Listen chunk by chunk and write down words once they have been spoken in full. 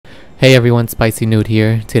Hey everyone, Spicy Nude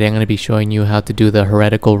here. Today I'm going to be showing you how to do the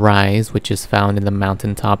Heretical Rise, which is found in the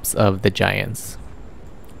Mountaintops of the Giants.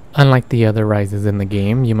 Unlike the other rises in the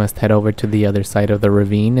game, you must head over to the other side of the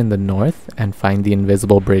ravine in the north and find the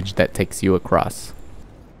invisible bridge that takes you across.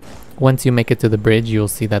 Once you make it to the bridge, you'll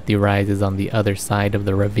see that the rise is on the other side of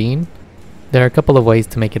the ravine. There are a couple of ways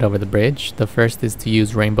to make it over the bridge. The first is to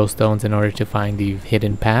use rainbow stones in order to find the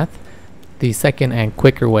hidden path. The second and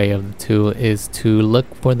quicker way of the two is to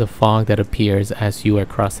look for the fog that appears as you are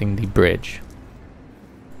crossing the bridge.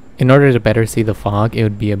 In order to better see the fog, it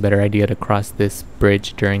would be a better idea to cross this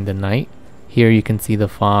bridge during the night. Here you can see the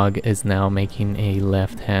fog is now making a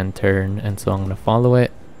left-hand turn, and so I'm going to follow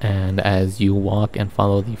it, and as you walk and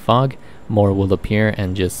follow the fog, more will appear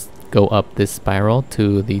and just go up this spiral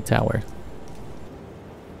to the tower.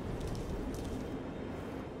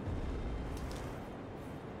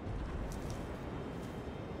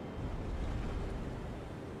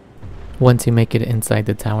 Once you make it inside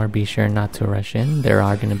the tower, be sure not to rush in. There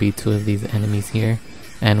are going to be two of these enemies here,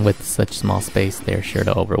 and with such small space, they're sure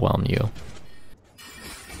to overwhelm you.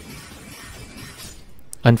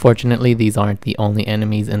 Unfortunately, these aren't the only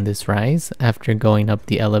enemies in this rise. After going up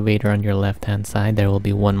the elevator on your left-hand side, there will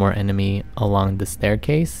be one more enemy along the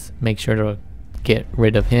staircase. Make sure to get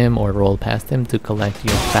rid of him or roll past him to collect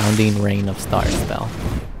your Founding Rain of Stars spell.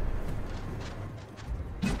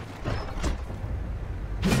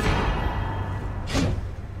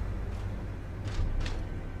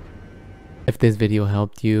 If this video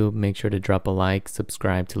helped you, make sure to drop a like,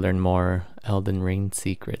 subscribe to learn more Elden Ring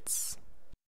secrets.